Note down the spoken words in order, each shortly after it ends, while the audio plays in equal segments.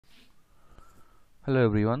Hello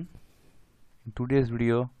everyone. In today's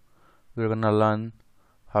video, we are gonna learn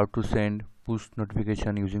how to send push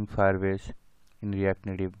notification using Firebase in React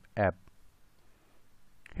Native app.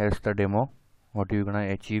 Here's the demo. What you're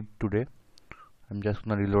gonna achieve today. I'm just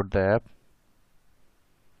gonna reload the app.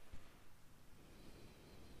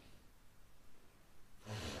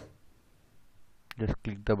 Just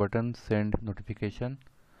click the button send notification.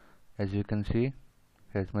 As you can see,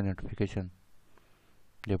 here's my notification.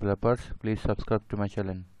 Developers, please subscribe to my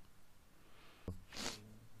channel.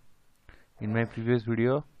 In my previous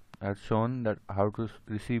video, I've shown that how to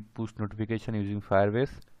receive push notification using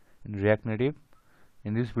Firebase in React Native.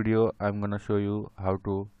 In this video, I'm gonna show you how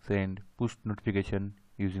to send push notification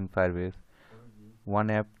using Firebase,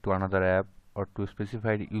 one app to another app or to a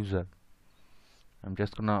specified user. I'm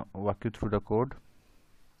just gonna walk you through the code.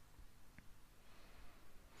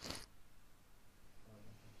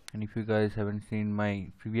 And if you guys haven't seen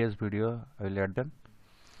my previous video, I will add them.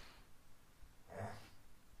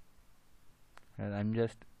 And I'm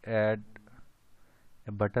just add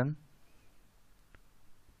a button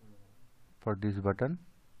for this button.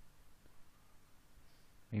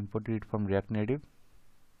 Import it from React Native.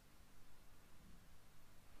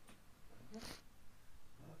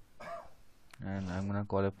 And I'm gonna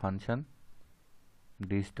call a function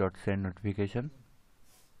this.send notification.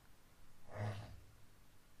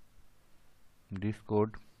 This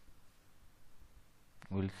code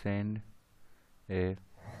will send a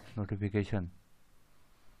notification.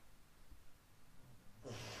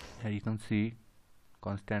 Here you can see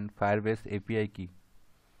constant Firebase API key.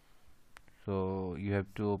 So you have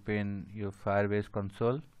to open your Firebase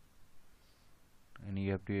console and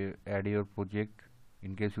you have to add your project.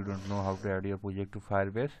 In case you don't know how to add your project to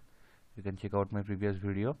Firebase, you can check out my previous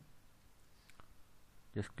video.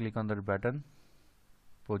 Just click on that button,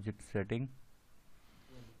 project setting,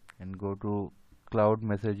 and go to cloud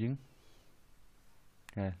messaging.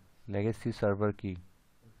 Legacy server key.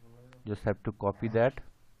 Just have to copy that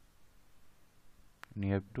and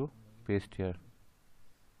you have to paste here.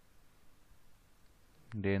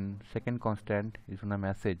 Then second constant is on a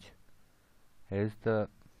message. Here's the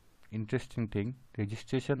interesting thing,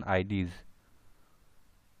 registration IDs.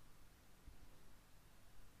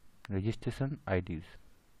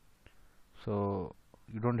 So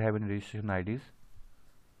you don't have any registration IDs.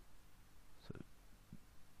 So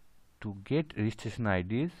to get registration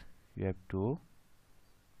IDs, you have to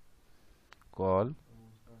call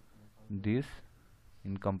this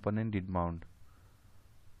in component did mount.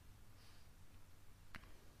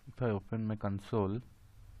 If I open my console,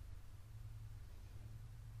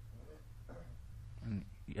 and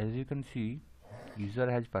as you can see, user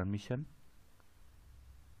has permission.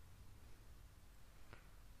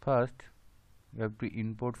 First, you have to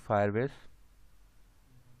import Firebase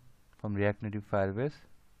from React Native Firebase.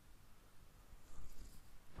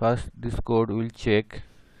 First, this code will check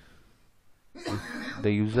if the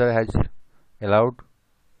user has allowed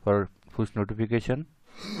for push notification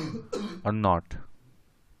or not.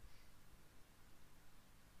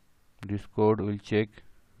 This code will check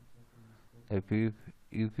if it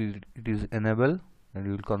is enabled, and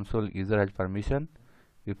you will console user has permission.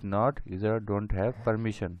 If not, user don't have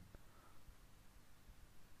permission.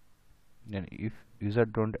 Then if user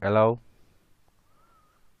don't allow,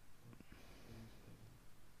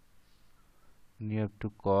 you have to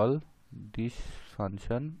call this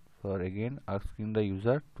function for again asking the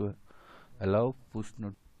user to allow push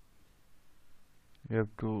note. You have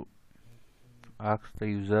to ask the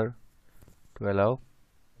user to allow.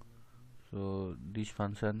 So this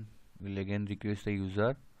function will again request the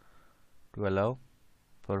user to allow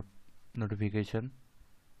for notification.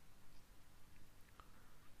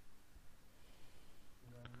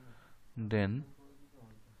 Then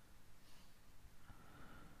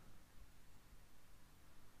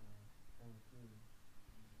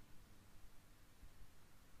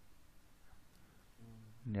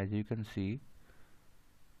as you can see,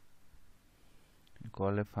 you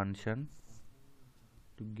call a function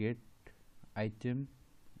to get item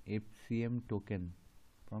FCM token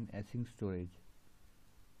from async storage.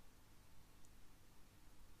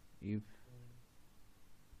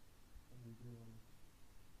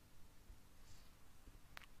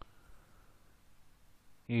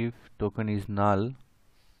 If token is null,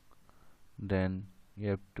 then you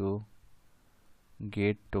have to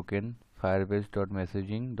get token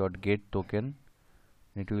firebase.messaging.get token.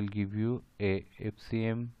 It will give you a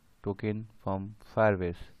FCM token from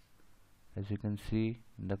Firebase, as you can see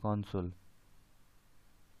in the console.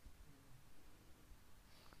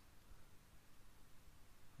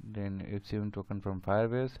 Then FCM token from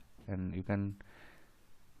Firebase, and you can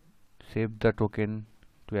save the token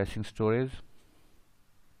to async storage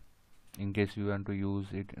in case you want to use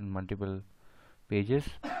it in multiple pages.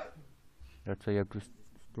 That's why you have to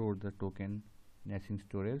store the token in async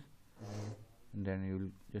storage, and then you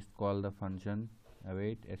will just call the function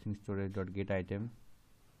await async storage dot get item,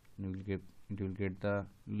 and it will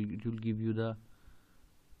give you the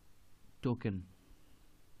token,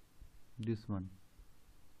 this one,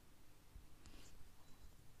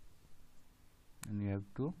 and you have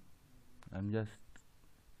to just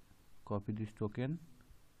copy this token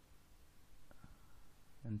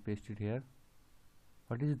and paste it here.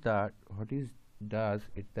 What is that? Does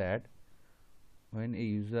it that when a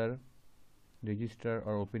user register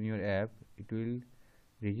or open your app, it will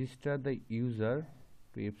register the user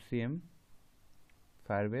to FCM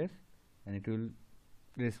Firebase, and it will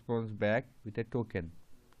respond back with a token.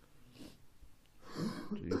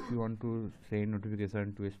 So if you want to send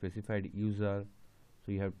notification to a specified user,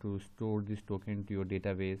 so you have to store this token to your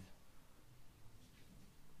database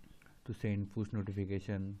to send push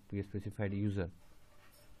notification to a specified user.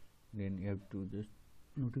 Then you have to just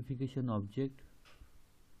notification object,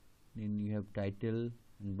 then you have title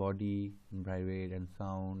and body and private and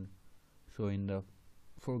sound, show in the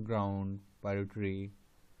foreground, priority,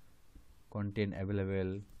 content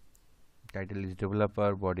available, title is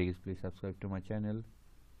developer, body is please subscribe to my channel.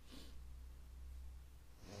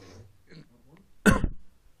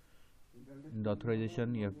 In the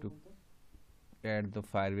authorization, you have to add the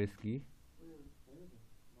Firebase key,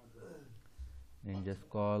 and just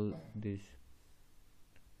call this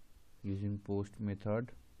using post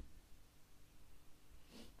method.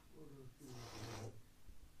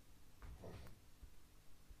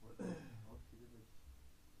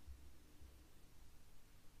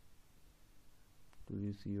 To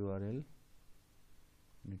this URL,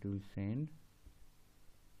 and it will send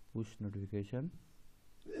push notification.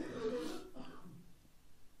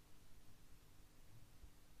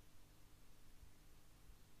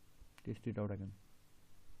 Test it out again.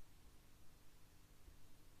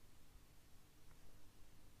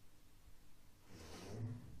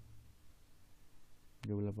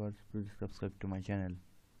 Developers, please subscribe to my channel.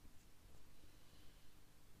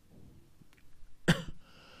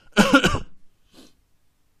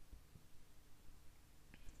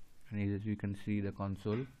 And as you can see the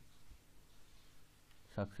console,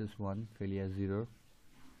 success 1, failure 0.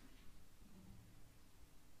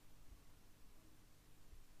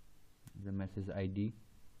 The message ID.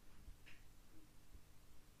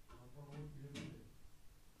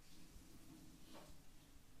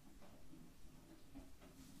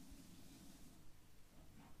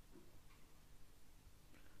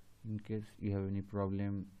 In case you have any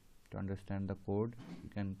problem to understand the code, you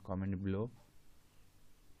can comment below.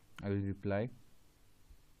 I will reply.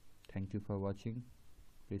 Thank you for watching.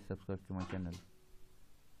 Please subscribe to my channel.